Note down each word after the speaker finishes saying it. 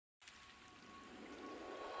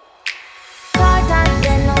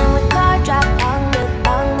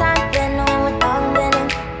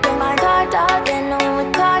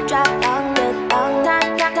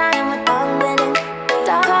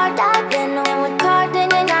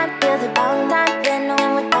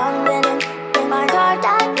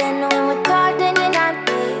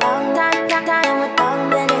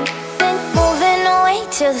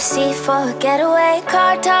for a getaway.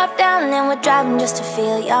 Car top down and we're driving just to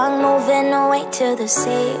feel young. Moving away to the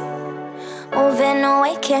sea, moving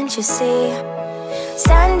away, can't you see?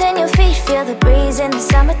 Sand in your feet, feel the breeze in the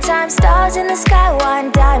summertime. Stars in the sky,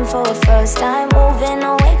 one dime for a first time. Moving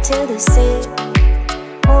away to the sea,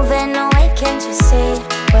 moving away, can't you see?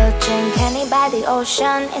 We'll drink honey by the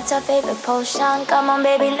ocean, it's our favorite potion. Come on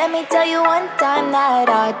baby, let me tell you one time that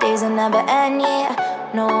our days will never end, yeah.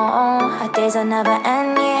 No, our days will never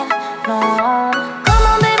end, yeah. No. Come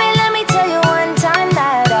on baby, let me tell you one time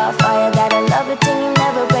that our fire got a love routine, you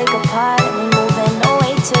never break apart. And we're moving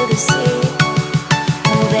away to the sea,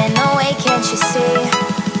 moving away, can't you see?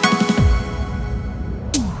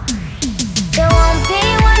 There won't be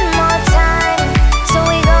one more time, so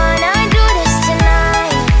we gonna do this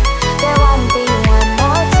tonight. There won't be one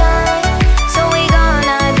more time, so we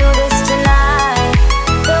gonna do this tonight.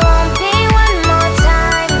 There won't be one more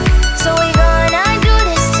time, so we gonna do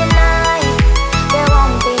this tonight. There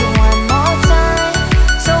won't be one more time,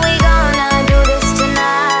 so we gonna do this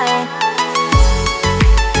tonight.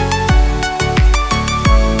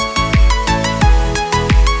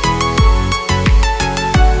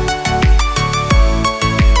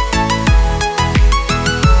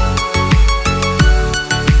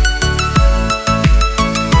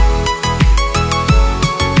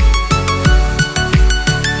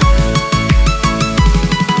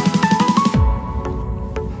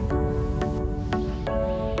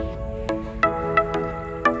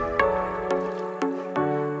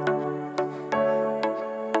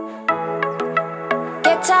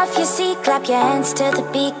 Get off your seat, clap your hands to the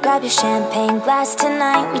beat. Grab your champagne glass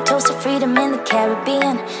tonight. We toast to freedom in the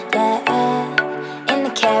Caribbean, yeah. In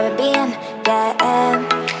the Caribbean, yeah.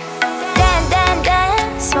 Dan, dan,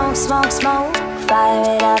 dan, smoke, smoke, smoke.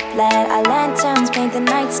 Fire it up, let our lanterns paint the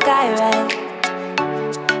night sky red.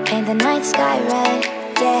 Paint the night sky red,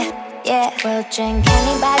 yeah, yeah. We'll drink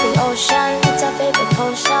honey by the ocean, it's our favorite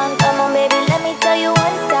potion. Come on baby, let me tell you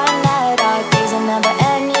one time that our days will never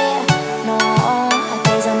end, yeah. No, our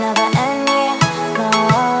days will never end, yeah. No.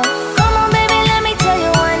 Come on baby, let me tell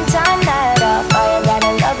you one time that our fire got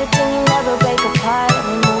a love routine, you never break apart. And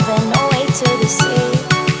we're moving away to the sea,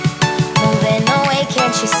 moving away,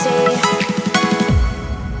 can't you see?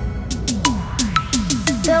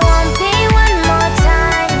 There won't be one more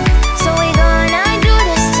time, so we gonna do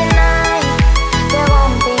this tonight. There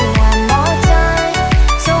won't be one more time,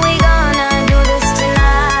 so we gonna do this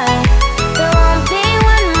tonight. There won't be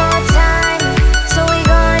one more time, so we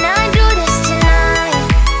gonna do this tonight.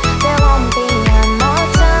 There won't be one more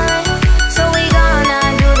time, so we gonna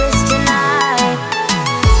do this tonight.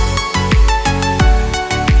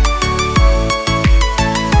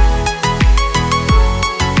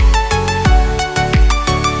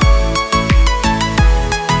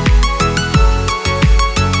 There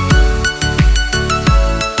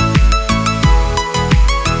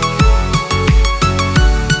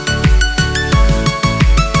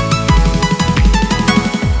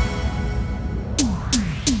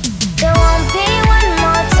won't be one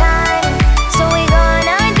more time, so we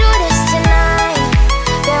gonna do this tonight.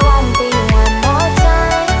 There won't be one more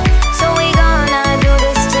time, so we gonna do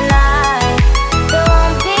this tonight. There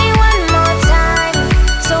won't be one more time,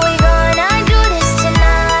 so we gonna do this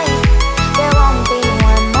tonight. There won't be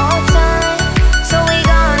one more time, so we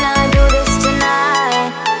gonna do this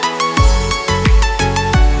tonight.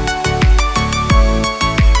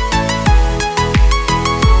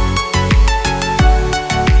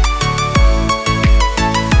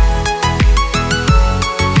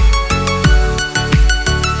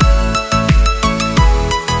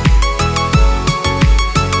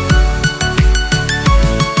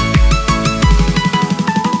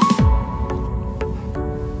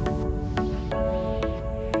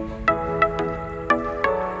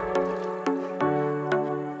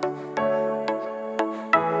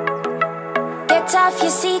 Get off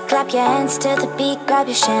your seat, clap your hands to the beat. Grab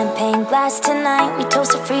your champagne glass tonight. We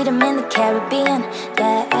toast to freedom in the Caribbean,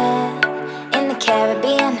 yeah. In the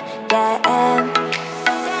Caribbean, yeah.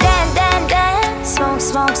 Dan, dan, dan, smoke,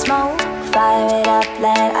 smoke, smoke. Fire it up,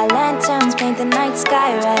 let our lanterns paint the night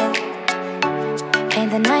sky red.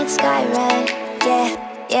 Paint the night sky red, yeah,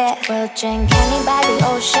 yeah. We'll drink honey by the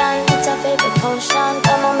ocean, it's our favorite potion.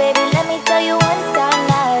 Come on baby, let me tell you one time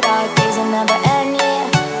that our days will never end, yeah.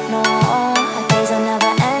 No, our days will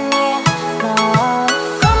never end, yeah. No.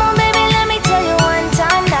 Come on baby, let me tell you one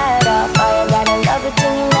time that our fire got a love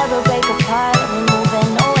routine, you never break apart. And we're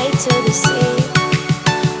moving away to the sea,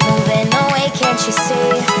 moving away, can't you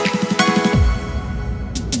see?